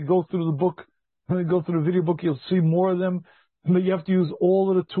them here. You go through the book, go through the video book, you'll see more of them. But you have to use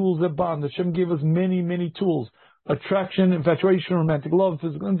all of the tools that bond. Hashem gave us many, many tools. Attraction, infatuation, romantic love,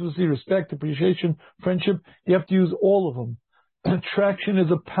 physical intimacy, respect, appreciation, friendship. You have to use all of them. Attraction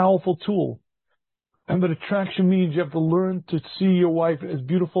is a powerful tool. But attraction means you have to learn to see your wife as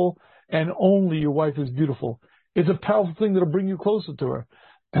beautiful, and only your wife is beautiful. It's a powerful thing that'll bring you closer to her.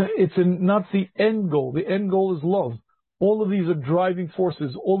 It's not the end goal. The end goal is love. All of these are driving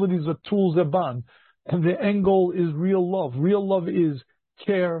forces. All of these are tools that bond. And the end goal is real love. Real love is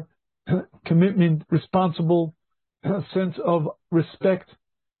care, commitment, responsible, a sense of respect.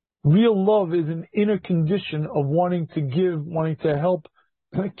 Real love is an inner condition of wanting to give, wanting to help,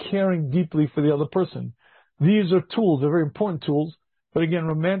 caring deeply for the other person. These are tools. They're very important tools. But again,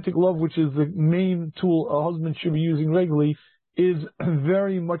 romantic love, which is the main tool a husband should be using regularly, is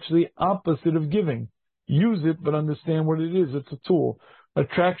very much the opposite of giving. Use it, but understand what it is. It's a tool.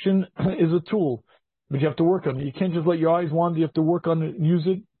 Attraction is a tool, but you have to work on it. You can't just let your eyes wander. You have to work on it, use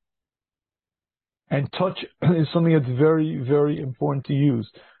it. And touch is something that's very, very important to use.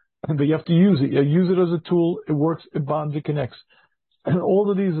 But you have to use it. You use it as a tool. It works, it bonds, it connects. And all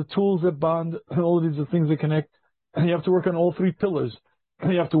of these are tools that bond. All of these are things that connect. And you have to work on all three pillars.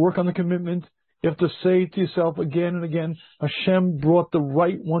 And you have to work on the commitment. You have to say to yourself again and again, Hashem brought the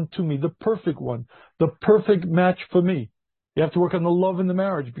right one to me, the perfect one, the perfect match for me. You have to work on the love in the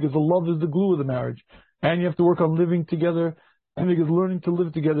marriage, because the love is the glue of the marriage. And you have to work on living together, and because learning to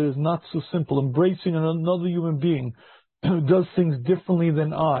live together is not so simple. Embracing another human being who does things differently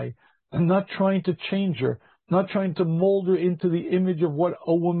than I, and not trying to change her, not trying to mold her into the image of what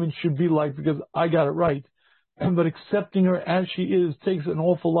a woman should be like because I got it right, but accepting her as she is takes an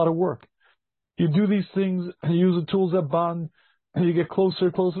awful lot of work. You do these things, and you use the tools that bond, and you get closer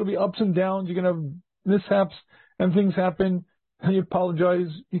and closer. There'll be ups and downs. You're going to have mishaps, and things happen, and you apologize,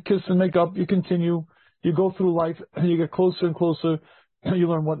 you kiss and make up, you continue, you go through life, and you get closer and closer, and you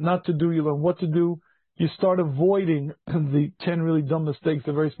learn what not to do, you learn what to do. You start avoiding the 10 really dumb mistakes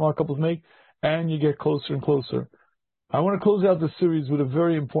that very smart couples make, and you get closer and closer. I want to close out the series with a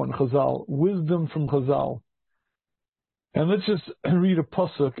very important chazal, wisdom from chazal. And let's just read a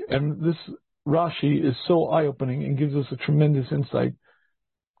pasuk, and this Rashi is so eye-opening and gives us a tremendous insight.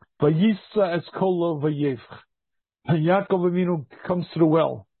 Vayisa eskolo vayevch. Yaakov Avinu comes to the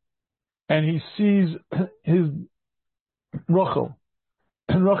well, and he sees his Rachel.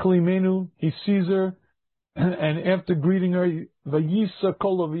 And Rachel Imenu, he sees her, and after greeting her, Vayisa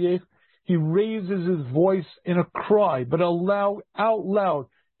kolo vayevch, he raises his voice in a cry, but out loud.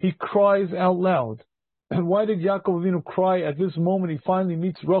 He cries out loud. And why did Yaakov Avinu cry at this moment? He finally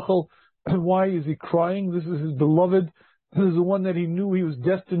meets Rachel. And why is he crying? This is his beloved. This is the one that he knew he was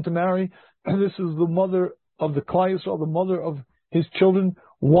destined to marry. And this is the mother of the Klal Yisrael, the mother of his children.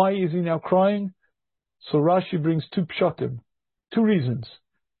 Why is he now crying? So Rashi brings two pshatim, two reasons.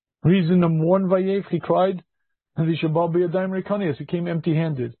 Reason number one, Vayev, he cried, and he came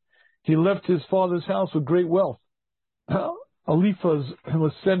empty-handed. He left his father's house with great wealth. Eliphaz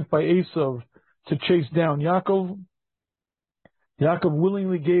was sent by Esav to chase down Yaakov. Yaakov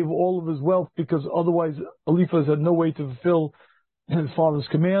willingly gave all of his wealth because otherwise Eliphaz had no way to fulfill his father's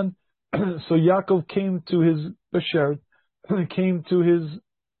command. So Yaakov came to his Beshert, came to his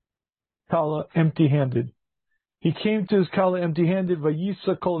kala empty-handed. He came to his kala empty-handed.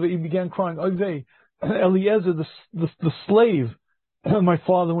 Vayisa kol, he began crying. Oy Eliezer, the slave, my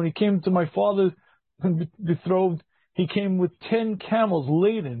father. When he came to my father betrothed, he came with 10 camels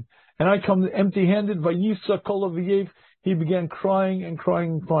laden, and I come empty-handed. Vayisa kol v'yev. He began crying and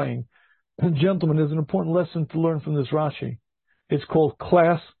crying and crying. And gentlemen, there's an important lesson to learn from this Rashi. It's called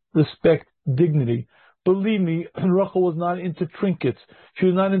class, respect, dignity. Believe me, Rachel was not into trinkets. She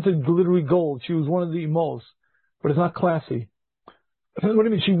was not into glittery gold. She was one of the imos. But it's not classy. What do you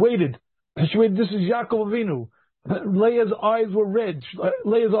mean? She waited. She waited. This is Yaakov Avinu. Leah's eyes were red.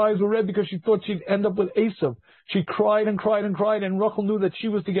 Leah's eyes were red because she thought she'd end up with Esav. She cried and cried and cried, and Rachel knew that she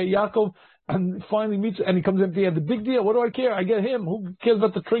was to get Yaakov, and finally meets, and he comes empty. The big deal. What do I care? I get him. Who cares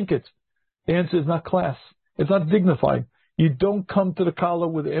about the trinkets? The answer is not class. It's not dignified. You don't come to the Kala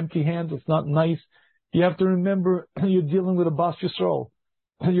with empty hands. It's not nice. You have to remember you're dealing with a Bas Yisrael.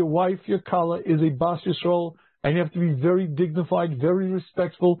 Your wife, your Kala, is a Bas Yisrael, and you have to be very dignified, very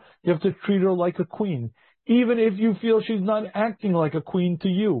respectful. You have to treat her like a queen. Even if you feel she's not acting like a queen to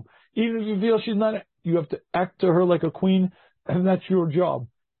you. Even if you feel she's not, you have to act to her like a queen, and that's your job.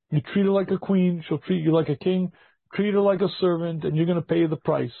 You treat her like a queen, she'll treat you like a king. Treat her like a servant, and you're going to pay the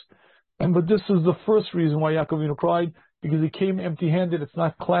price. But this is the first reason why Yaakov Avinu cried, because he came empty-handed. It's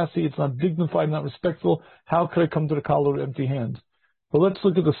not classy, it's not dignified, not respectful. How could I come to the Kala with empty hands? But let's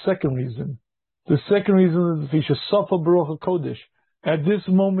look at the second reason. The second reason is Fisha Safa Baruch HaKodesh. At this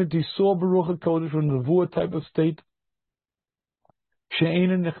moment, he saw Baruch HaKodesh from the Nevuah type of state.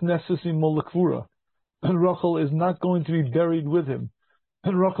 She'ena nechneses imo lekvura. And Rachel is not going to be buried with him.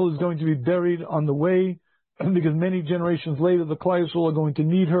 And Rachel is going to be buried on the way, because many generations later, the Klal Yisrael are going to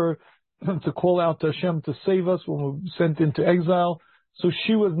need her to call out to Hashem to save us when we're sent into exile. So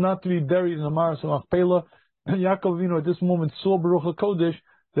she was not to be buried in the Maras Machpelah. And Yaakov Avinu at this moment saw Baruch HaKodesh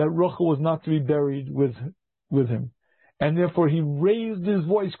that Rachel was not to be buried with him. And therefore he raised his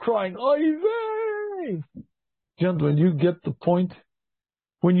voice crying, Oy vey! Gentlemen, you get the point?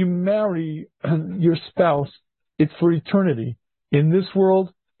 When you marry your spouse, it's for eternity. In this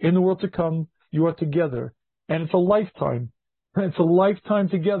world, in the world to come, you are together. And it's a lifetime. It's a lifetime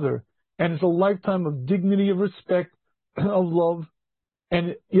together. And it's a lifetime of dignity, of respect, of love.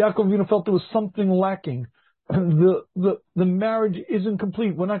 And Yaakov Avinu felt there was something lacking. The marriage isn't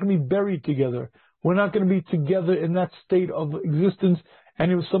complete. We're not going to be buried together. We're not going to be together in that state of existence.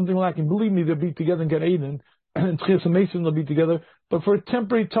 And it was something lacking. Believe me, they'll be together in Gan Eden. And Tchias Mason, they'll be together. But for a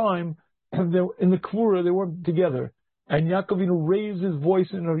temporary time, in the Kvura, they weren't together. And Yaakov Avinu raised his voice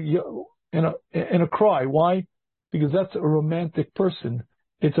in a cry. Why? Because that's a romantic person.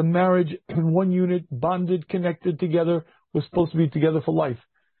 It's a marriage in one unit, bonded, connected together. We're supposed to be together for life.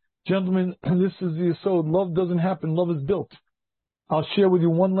 Gentlemen, this is the Yesod. Love doesn't happen. Love is built. I'll share with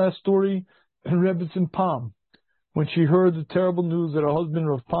you one last story. In Rebbetzin Palm, when she heard the terrible news that her husband,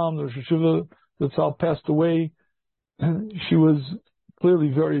 Rav Palm, the Rosh Hashiva, the Tzal, passed away, she was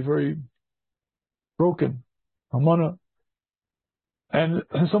clearly very, very broken. Hamana. And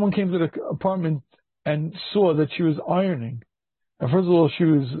someone came to the apartment and saw that she was ironing. And first of all, she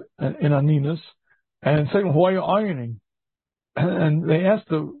was in Aninas. And second, why are you ironing? And they asked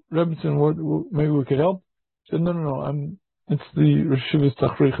the Rebbetzin, what, maybe we could help. She said, no, it's the Rosh Hashiva's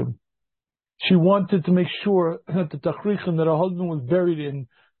Tachrichim. She wanted to make sure that the Tachrichim that her husband was buried in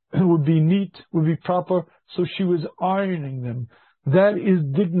would be neat, would be proper, so she was ironing them. That is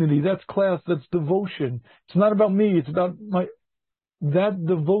dignity, that's class, that's devotion. It's not about me, it's about that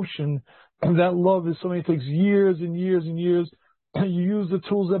devotion and that love is something that takes years and years and years. You use the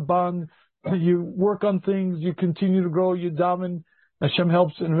tools that bond, you work on things, you continue to grow, you daven, Hashem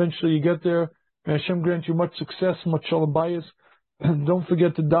helps, and eventually you get there. May Hashem grant you much success, much shalom bayis. And don't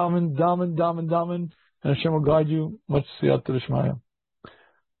forget to daven, and Hashem will guide you. Much siyata d'shmaya.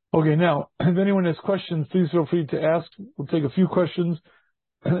 Okay, now, if anyone has questions, please feel free to ask. We'll take a few questions.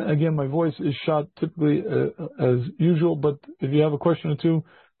 Again, my voice is shot typically as usual, but if you have a question or two,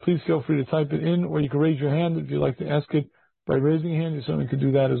 please feel free to type it in, or you can raise your hand if you'd like to ask it by raising your hand. You certainly could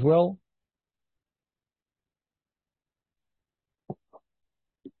do that as well.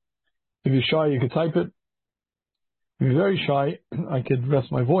 If you're shy, you could type it. If you're very shy, I could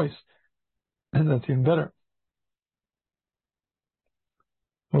rest my voice, and that's even better.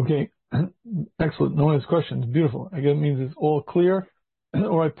 Okay, excellent. No one has questions. Beautiful. I guess it means it's all clear,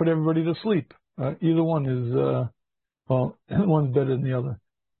 or I put everybody to sleep. Either one is, one's better than the other.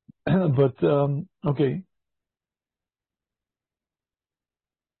 But, okay.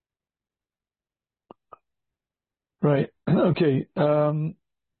 Right. Okay.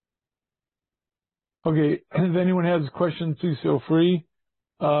 Okay. If anyone has questions, please feel free.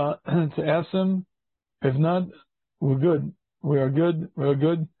 to ask them. If not, we're good. We are good. We are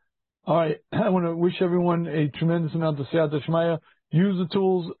good. All right. I want to wish everyone a tremendous amount of Siyata Shmaya. Use the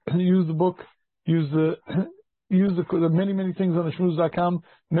tools. Use the book. Use the many things on the shmuz.com.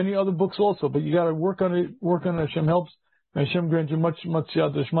 Many other books also. But you got to work on it. Work on it. Hashem helps. May Hashem grant you much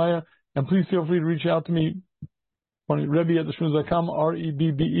Siyata Shmaya. And please feel free to reach out to me. Rabbi at the shmuz.com.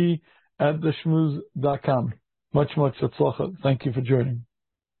 REBBE at the shmuz.com. Much atzlacha. Thank you for joining.